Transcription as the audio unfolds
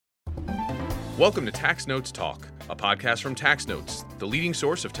Welcome to Tax Notes Talk, a podcast from Tax Notes, the leading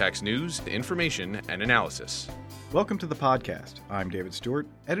source of tax news, information, and analysis. Welcome to the podcast. I'm David Stewart,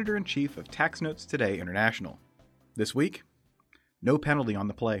 Editor-in-Chief of Tax Notes Today International. This week, no penalty on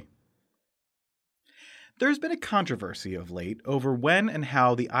the play. There's been a controversy of late over when and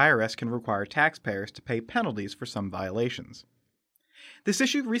how the IRS can require taxpayers to pay penalties for some violations. This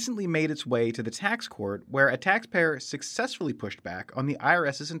issue recently made its way to the tax court, where a taxpayer successfully pushed back on the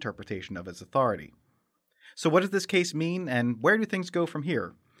IRS's interpretation of its authority. So what does this case mean, and where do things go from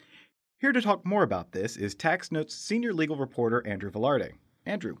here? Here to talk more about this is Tax Notes senior legal reporter Andrew Velarde.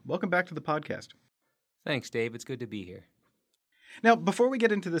 Andrew, welcome back to the podcast. Thanks, Dave. It's good to be here. Now, before we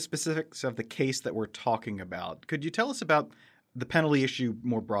get into the specifics of the case that we're talking about, could you tell us about the penalty issue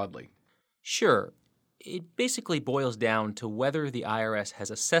more broadly? Sure. It basically boils down to whether the IRS has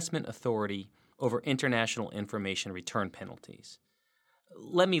assessment authority over international information return penalties.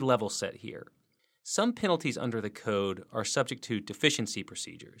 Let me level set here. Some penalties under the code are subject to deficiency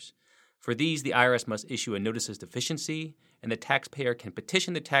procedures. For these, the IRS must issue a notice of deficiency, and the taxpayer can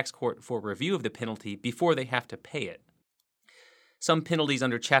petition the tax court for review of the penalty before they have to pay it. Some penalties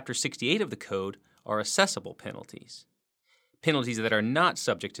under Chapter 68 of the code are assessable penalties, penalties that are not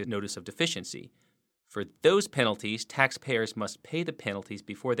subject to notice of deficiency. For those penalties, taxpayers must pay the penalties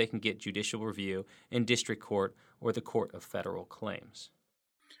before they can get judicial review in district court or the Court of Federal Claims.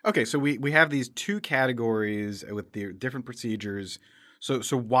 Okay, so we have these two categories with the different procedures. So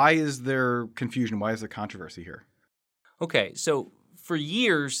why is there confusion? Why is there controversy here? Okay, so for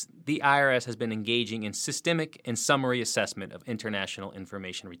years, the IRS has been engaging in systemic and summary assessment of international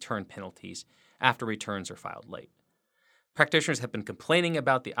information return penalties after returns are filed late. Practitioners have been complaining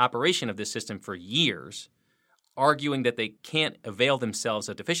about the operation of this system for years, arguing that they can't avail themselves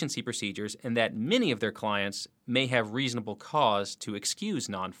of deficiency procedures and that many of their clients may have reasonable cause to excuse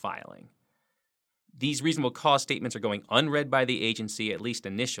non-filing. These reasonable cause statements are going unread by the agency, at least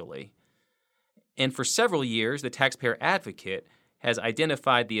initially. And for several years, the taxpayer advocate has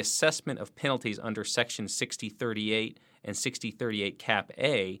identified the assessment of penalties under Section 6038 and 6038 Cap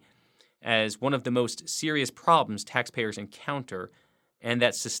A as one of the most serious problems taxpayers encounter, and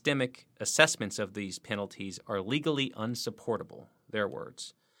that systemic assessments of these penalties are legally unsupportable, their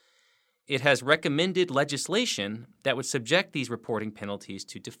words. It has recommended legislation that would subject these reporting penalties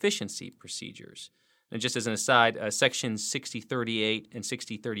to deficiency procedures. And just as an aside, Section 6038 and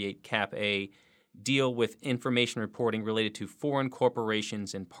 6038 Cap A deal with information reporting related to foreign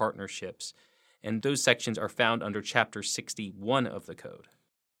corporations and partnerships, and those sections are found under Chapter 61 of the Code.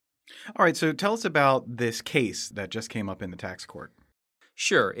 All right, so tell us about this case that just came up in the tax court.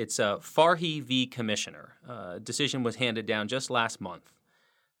 Sure, it's Farhy v. Commissioner. Decision was handed down just last month.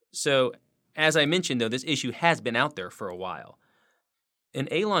 So, as I mentioned, though, this issue has been out there for a while. In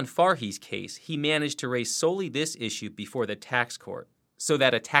Alon Farhy's case, he managed to raise solely this issue before the tax court, so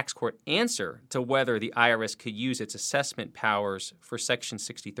that a tax court answer to whether the IRS could use its assessment powers for Section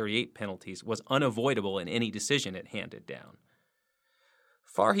 6038 penalties was unavoidable in any decision it handed down.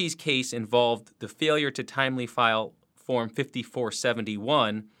 Farhy's case involved the failure to timely file Form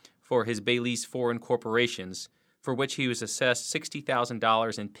 5471 for his Belize foreign corporations, for which he was assessed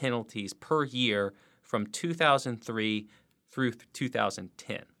 $60,000 in penalties per year from 2003 through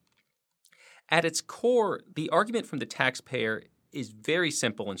 2010. At its core, the argument from the taxpayer is very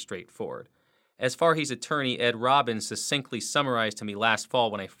simple and straightforward. As Farhy's attorney, Ed Robbins, succinctly summarized to me last fall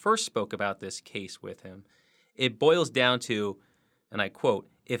when I first spoke about this case with him, it boils down to, and I quote,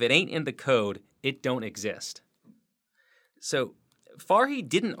 "If it ain't in the code, it don't exist." So Farhy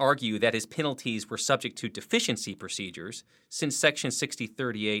didn't argue that his penalties were subject to deficiency procedures, since Section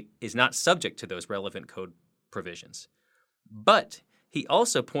 6038 is not subject to those relevant code provisions. But he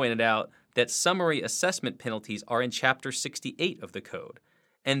also pointed out that summary assessment penalties are in Chapter 68 of the Code,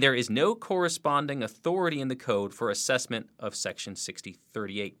 and there is no corresponding authority in the Code for assessment of Section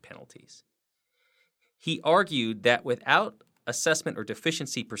 6038 penalties. He argued that without assessment or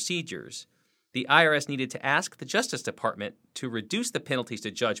deficiency procedures, the IRS needed to ask the Justice Department to reduce the penalties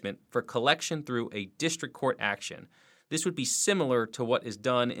to judgment for collection through a district court action. This would be similar to what is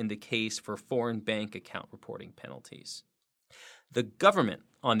done in the case for foreign bank account reporting penalties. The government,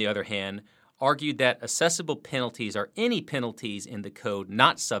 on the other hand, argued that assessable penalties are any penalties in the code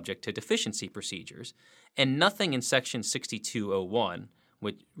not subject to deficiency procedures, and nothing in Section 6201,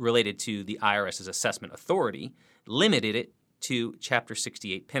 which related to the IRS's assessment authority, limited it to Chapter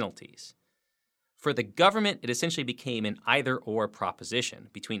 68 penalties. For the government, it essentially became an either-or proposition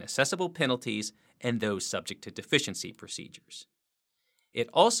between assessable penalties and those subject to deficiency procedures. It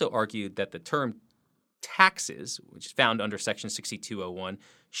also argued that the term taxes, which is found under Section 6201,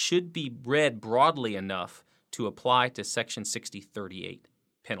 should be read broadly enough to apply to Section 6038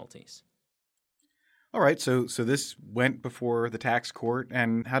 penalties. All right, so this went before the tax court,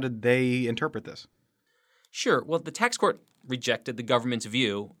 and how did they interpret this? Sure. Well, the tax court rejected the government's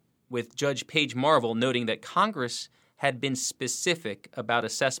view, with Judge Page Marvel noting that Congress had been specific about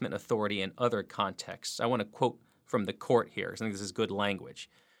assessment authority in other contexts. I want to quote from the court here. I think this is good language.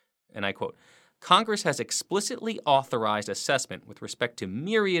 And I quote, "Congress has explicitly authorized assessment with respect to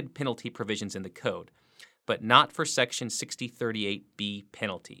myriad penalty provisions in the code, but not for Section 6038B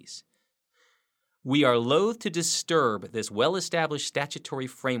penalties. We are loath to disturb this well-established statutory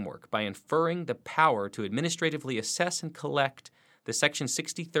framework by inferring the power to administratively assess and collect the Section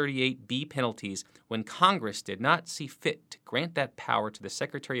 6038B penalties when Congress did not see fit to grant that power to the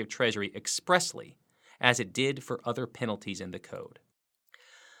Secretary of Treasury expressly, as it did for other penalties in the code."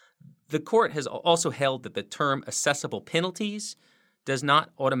 The court has also held that the term assessable penalties does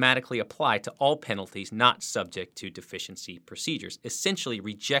not automatically apply to all penalties not subject to deficiency procedures, essentially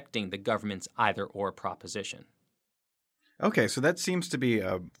rejecting the government's either-or proposition. Okay, so that seems to be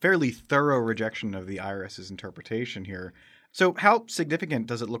a fairly thorough rejection of the IRS's interpretation here. So how significant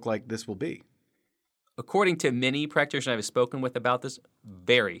does it look like this will be? According to many practitioners I've spoken with about this,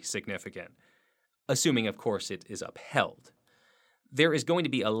 very significant, assuming, of course, it is upheld. There is going to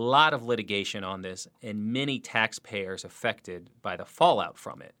be a lot of litigation on this and many taxpayers affected by the fallout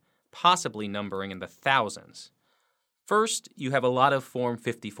from it, possibly numbering in the thousands. First, you have a lot of Form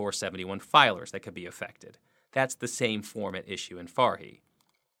 5471 filers that could be affected. That's the same form at issue in Farhy.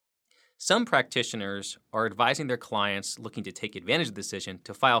 Some practitioners are advising their clients looking to take advantage of the decision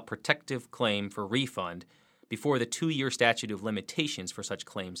to file protective claim for refund before the 2-year statute of limitations for such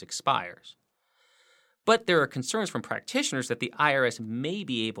claims expires. But there are concerns from practitioners that the IRS may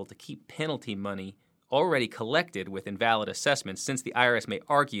be able to keep penalty money already collected with invalid assessments, since the IRS may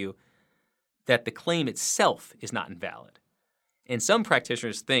argue that the claim itself is not invalid. And some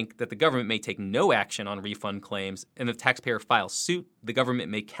practitioners think that the government may take no action on refund claims, and if the taxpayer files suit, the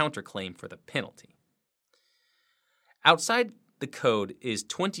government may counterclaim for the penalty. Outside the code is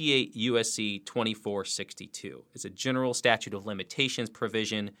 28 U.S.C. 2462. It's a general statute of limitations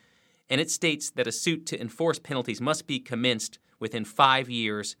provision, and it states that a suit to enforce penalties must be commenced within 5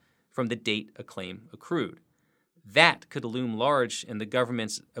 years from the date a claim accrued. That could loom large in the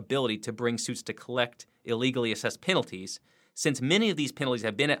government's ability to bring suits to collect illegally assessed penalties, since many of these penalties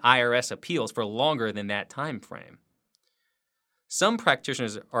have been at IRS appeals for longer than that time frame. Some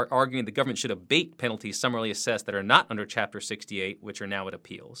practitioners are arguing the government should abate penalties summarily assessed that are not under Chapter 68, which are now at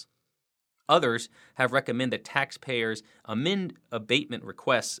appeals. Others have recommended that taxpayers amend abatement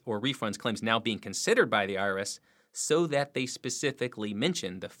requests or refunds claims now being considered by the IRS so that they specifically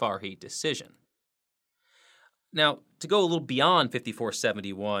mention the Farhy decision. Now, to go a little beyond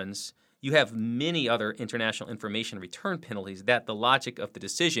 5471s, you have many other international information return penalties that the logic of the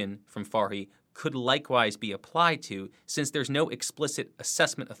decision from Farhy could likewise be applied to, since there's no explicit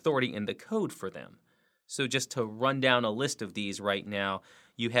assessment authority in the code for them. So just to run down a list of these right now,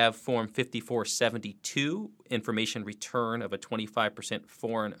 you have Form 5472, information return of a 25%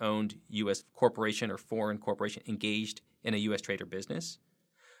 foreign-owned U.S. corporation or foreign corporation engaged in a U.S. trade or business.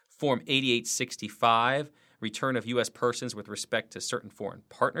 Form 8865, return of U.S. persons with respect to certain foreign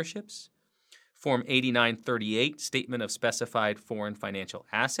partnerships. Form 8938, statement of specified foreign financial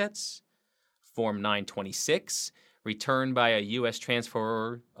assets. Form 926, return by a U.S.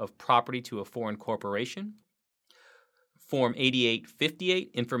 transferor of property to a foreign corporation. Form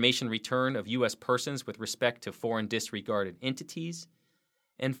 8858, information return of U.S. persons with respect to foreign disregarded entities.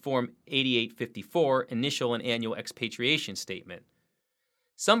 And Form 8854, initial and annual expatriation statement.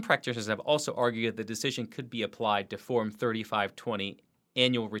 Some practitioners have also argued that the decision could be applied to Form 3520,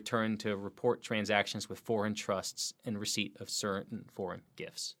 annual return to report transactions with foreign trusts and receipt of certain foreign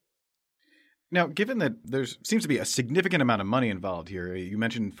gifts. Now, given that there seems to be a significant amount of money involved here, you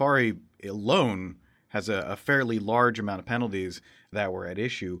mentioned Farhy alone has a fairly large amount of penalties that were at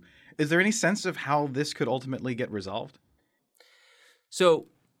issue. Is there any sense of how this could ultimately get resolved? So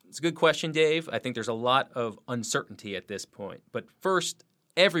it's a good question, Dave. I think there's a lot of uncertainty at this point. But first,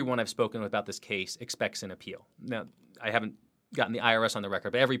 everyone I've spoken with about this case expects an appeal. Now, I haven't gotten the IRS on the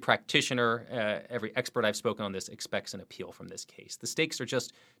record, but every practitioner, every expert I've spoken on this expects an appeal from this case. The stakes are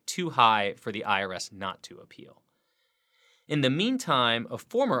just too high for the IRS not to appeal. In the meantime, a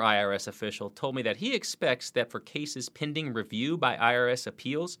former IRS official told me that he expects that for cases pending review by IRS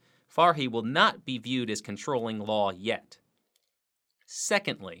appeals, Farhy will not be viewed as controlling law yet.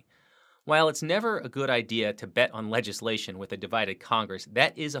 Secondly, while it's never a good idea to bet on legislation with a divided Congress,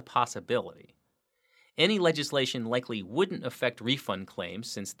 that is a possibility. Any legislation likely wouldn't affect refund claims,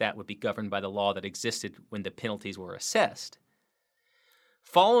 since that would be governed by the law that existed when the penalties were assessed.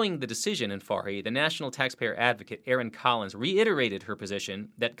 Following the decision in Farhy, the National Taxpayer Advocate Erin Collins reiterated her position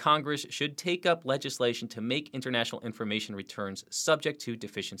that Congress should take up legislation to make international information returns subject to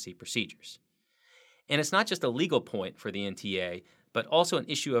deficiency procedures. And it's not just a legal point for the NTA, but also an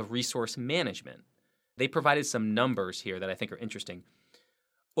issue of resource management. They provided some numbers here that I think are interesting.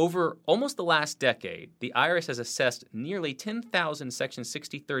 Over almost the last decade, the IRS has assessed nearly 10,000 Section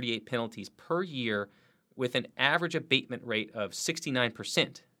 6038 penalties per year, with an average abatement rate of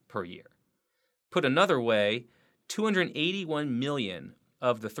 69% per year. Put another way, 281 million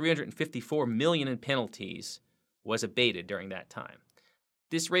of the 354 million in penalties was abated during that time.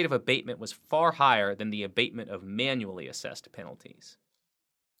 This rate of abatement was far higher than the abatement of manually assessed penalties.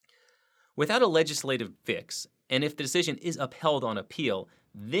 Without a legislative fix, and if the decision is upheld on appeal,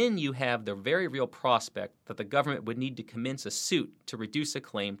 then you have the very real prospect that the government would need to commence a suit to reduce a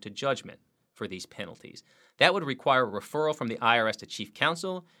claim to judgment for these penalties. That would require a referral from the IRS to Chief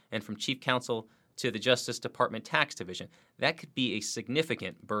Counsel and from Chief Counsel to the Justice Department Tax Division. That could be a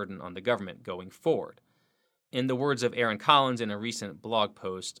significant burden on the government going forward. In the words of Erin Collins in a recent blog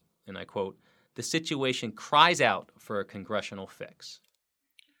post, and I quote, "The situation cries out for a congressional fix."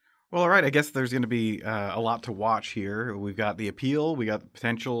 Well, all right. I guess there's going to be a lot to watch here. We've got the appeal. We got the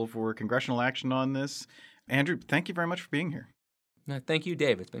potential for congressional action on this. Andrew, thank you very much for being here. Thank you,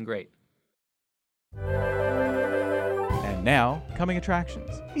 Dave. It's been great. And now, coming attractions.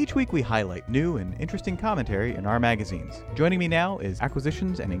 Each week we highlight new and interesting commentary in our magazines. Joining me now is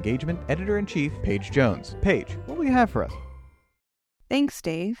Acquisitions and Engagement Editor-in-Chief, Paige Jones. Paige, what will you have for us? Thanks,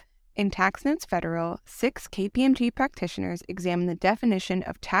 Dave. In Tax Notes Federal, 6 KPMG practitioners examine the definition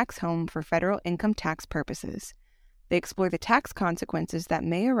of tax home for federal income tax purposes. They explore the tax consequences that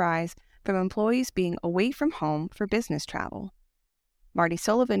may arise from employees being away from home for business travel. Marty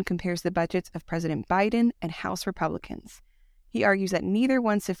Sullivan compares the budgets of President Biden and House Republicans. He argues that neither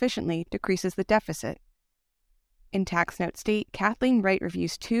one sufficiently decreases the deficit. In Tax Note State, Kathleen Wright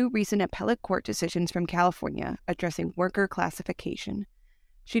reviews 2 recent appellate court decisions from California addressing worker classification.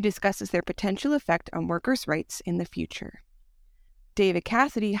 She discusses their potential effect on workers' rights in the future. David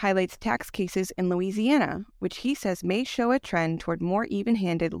Cassidy highlights tax cases in Louisiana, which he says may show a trend toward more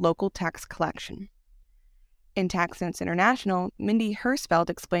even-handed local tax collection. In Tax Notes International, Mindy Hirschfeld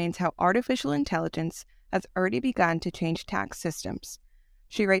explains how artificial intelligence has already begun to change tax systems.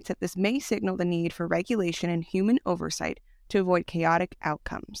 She writes that this may signal the need for regulation and human oversight to avoid chaotic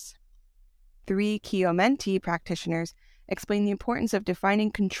outcomes. 3 Chiomenti practitioners explain the importance of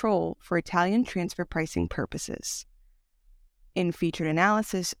defining control for Italian transfer pricing purposes. In Featured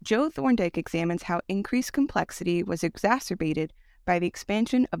Analysis, Joe Thorndike examines how increased complexity was exacerbated by the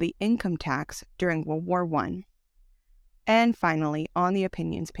expansion of the income tax during World War I. And finally, on the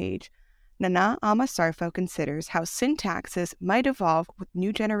opinions page, Nana Amasarfo considers how sin taxes might evolve with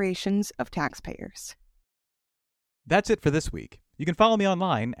new generations of taxpayers. That's it for this week. You can follow me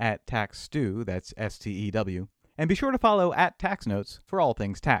online at TaxStew, that's STEW, and be sure to follow at Tax Notes for all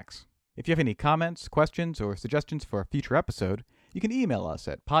things tax. If you have any comments, questions, or suggestions for a future episode, you can email us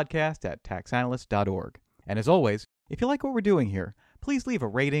at podcast@taxanalyst.org. And as always, if you like what we're doing here, please leave a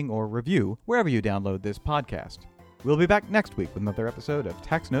rating or review wherever you download this podcast. We'll be back next week with another episode of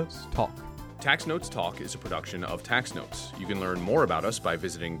Tax Notes Talk. Tax Notes Talk is a production of Tax Notes. You can learn more about us by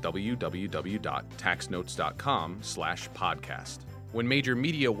visiting www.taxnotes.com/podcast. When major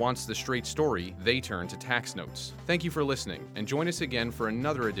media wants the straight story, they turn to Tax Notes. Thank you for listening, and join us again for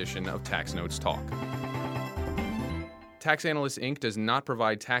another edition of Tax Notes Talk. Tax Analysts, Inc. does not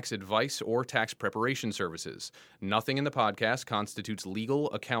provide tax advice or tax preparation services. Nothing in the podcast constitutes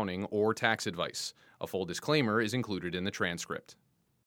legal, accounting, or tax advice. A full disclaimer is included in the transcript.